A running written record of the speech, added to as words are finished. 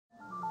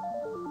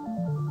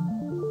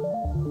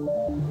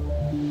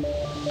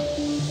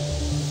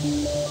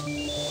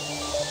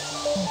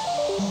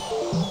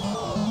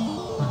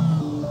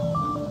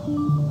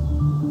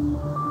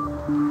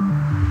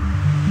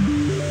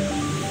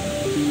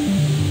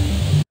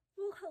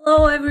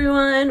Hello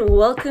everyone,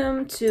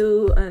 welcome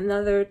to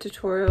another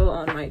tutorial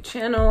on my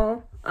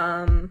channel.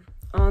 On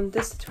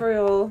this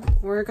tutorial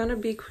we're gonna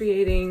be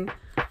creating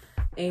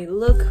a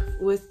look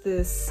with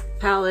this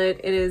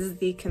palette. It is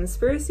the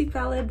Conspiracy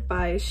palette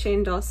by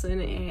Dawson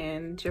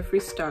and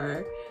Jeffree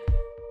Star.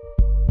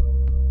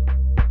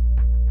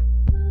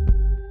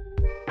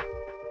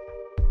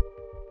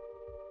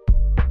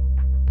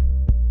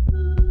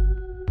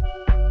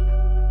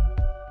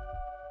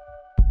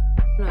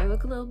 I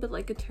look a little bit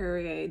like a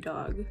terrier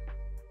dog.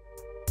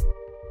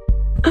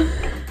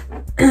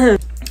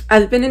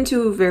 I've been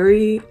into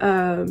very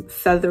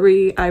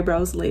feathery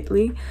eyebrows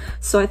lately,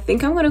 so I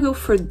think I'm gonna go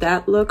for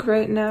that look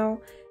right now.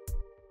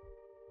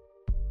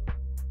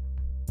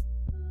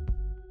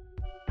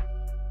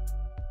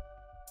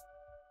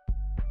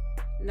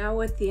 Now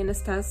with the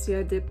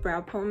Anastasia Dip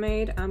Brow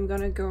Pomade, I'm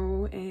gonna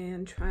go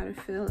and try to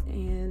fill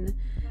in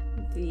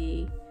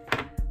the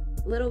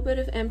little bit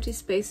of empty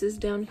spaces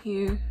down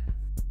here.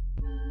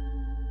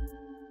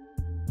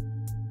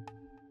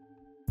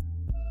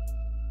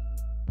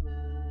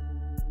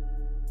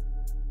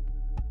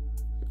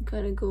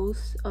 Kind of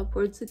goes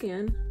upwards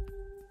again,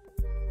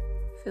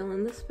 fill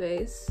in the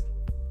space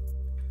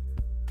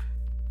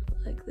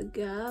like the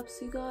gaps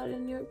you got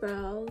in your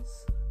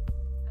brows.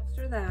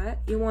 After that,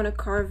 you want to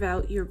carve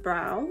out your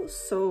brow,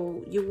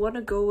 so you want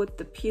to go with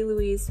the P.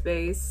 Louise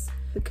base,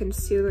 the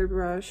concealer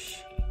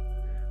brush.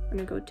 I'm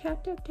gonna go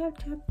tap tap tap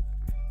tap.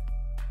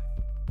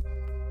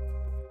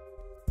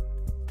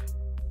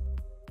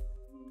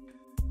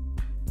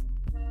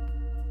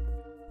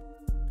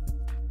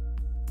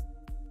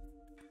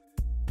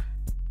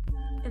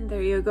 And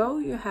there you go,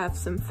 you have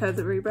some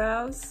feathery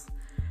brows.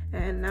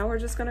 And now we're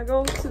just gonna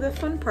go to the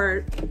fun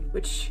part,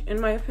 which in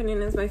my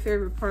opinion is my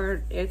favorite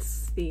part.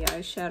 It's the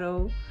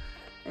eyeshadow,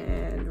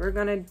 and we're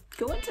gonna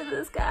go into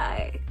this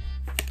guy.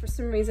 For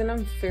some reason,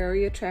 I'm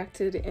very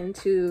attracted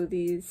into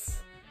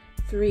these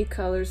three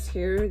colors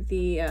here.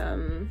 The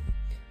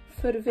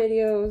Foot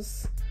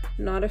Videos,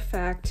 Not a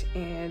Fact,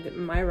 and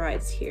My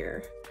Rides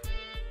Here.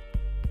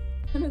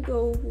 I'm gonna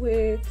go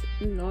with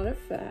Not a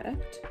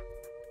Fact.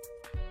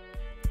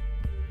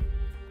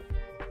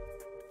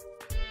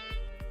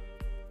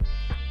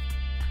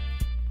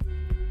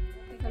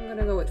 I'm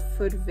gonna go with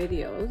Foot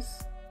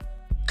Videos,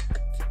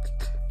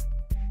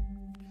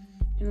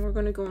 and we're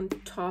gonna go on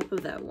top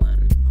of that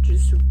one,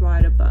 just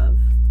right above.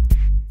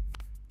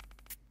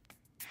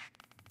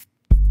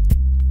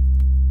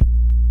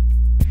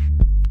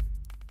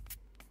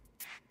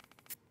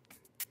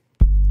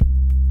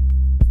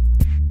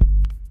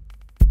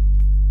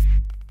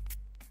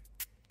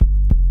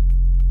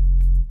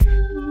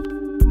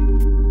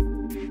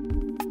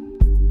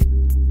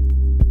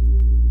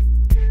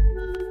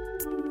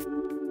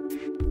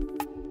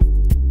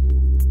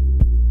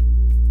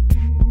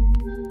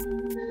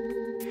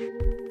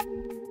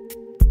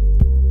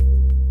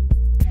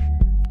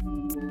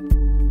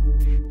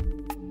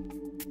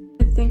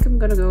 I think I'm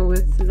gonna go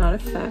with Not a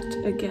Fact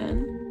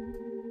again.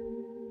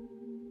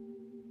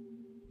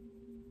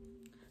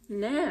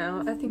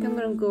 Now, I think I'm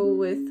gonna go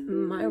with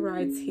My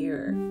Rides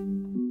Here.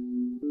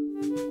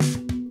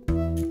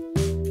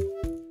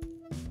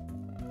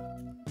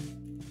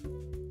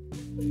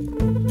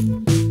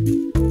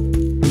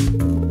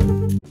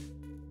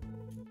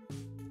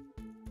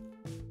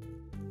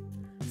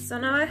 So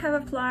now I have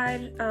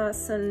applied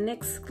some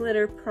NYX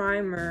glitter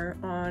primer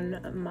on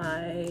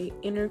my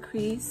inner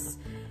crease,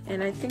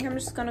 and I think I'm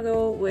just gonna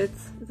go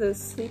with the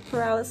Sleep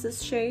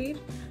Paralysis shade,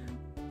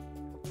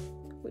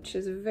 which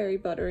is very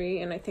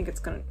buttery, and I think it's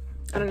gonna,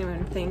 I don't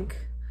even think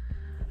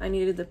I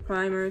needed the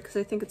primer because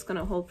I think it's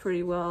gonna hold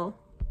pretty well.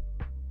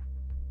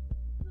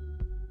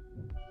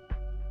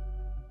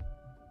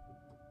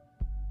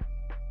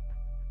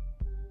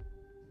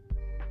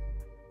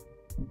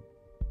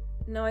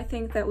 Now I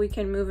think that we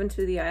can move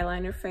into the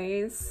eyeliner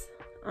phase.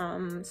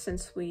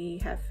 Since we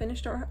have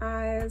finished our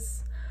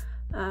eyes,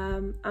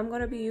 I'm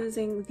gonna be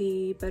using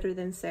the Better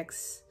Than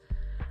Sex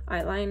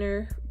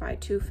eyeliner by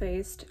Too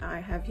Faced. I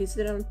have used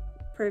it on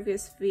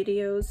previous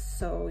videos,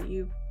 so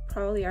you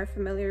probably are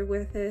familiar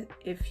with it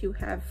if you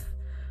have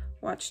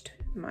watched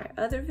my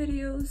other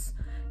videos.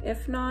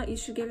 If not, you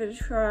should give it a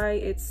try.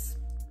 It's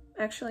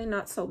actually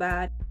not so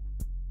bad.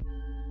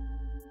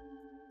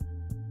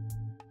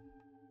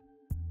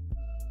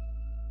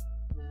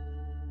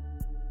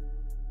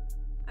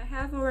 I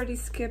have already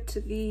skipped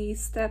the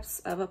steps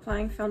of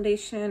applying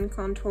foundation,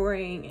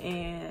 contouring,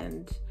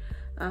 and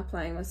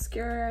applying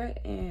mascara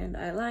and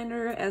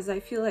eyeliner, as I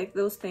feel like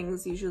those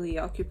things usually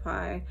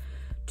occupy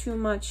too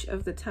much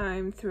of the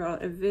time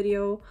throughout a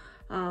video.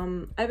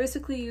 I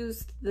basically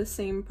used the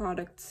same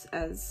products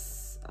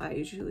as I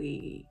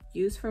usually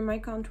use for my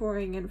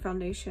contouring and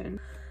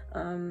foundation.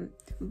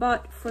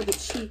 But for the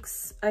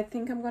cheeks, I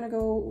think I'm gonna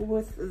go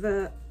with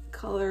the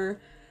color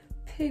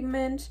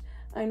Pigment.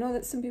 I know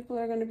that some people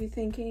are going to be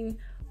thinking,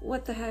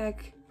 what the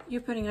heck, you're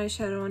putting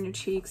eyeshadow on your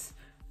cheeks.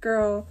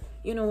 Girl,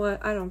 you know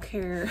what, I don't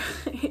care.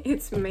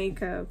 It's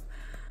makeup.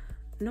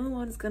 No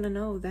one's gonna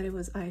know that it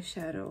was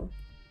eyeshadow.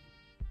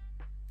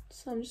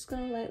 So I'm just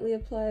gonna lightly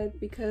apply it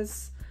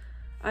because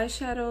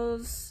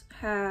eyeshadows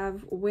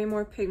have way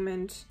more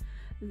pigment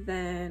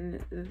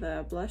than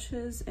the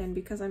blushes, and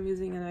because I'm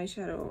using an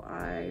eyeshadow,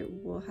 I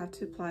will have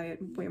to apply it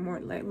way more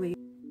lightly.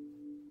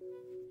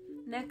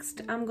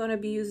 Next, I'm gonna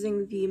be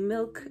using the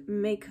Milk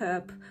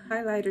Makeup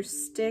highlighter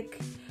stick,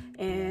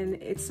 and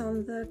it's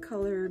on the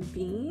color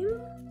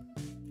Beam.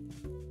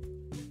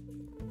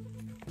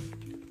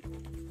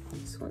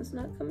 This one's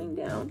not coming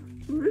down.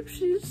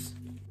 Oopsies.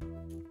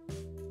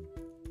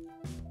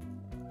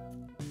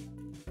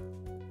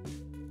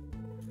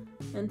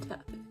 And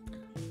tap it.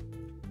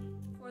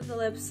 For the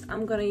lips,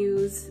 I'm gonna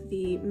use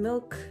the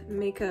Milk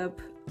Makeup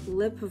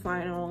Lip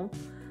Vinyl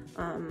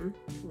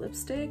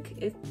lipstick.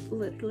 It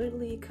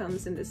literally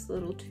comes in this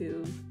little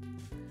tube,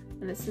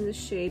 and it's in the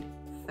shade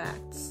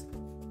Facts.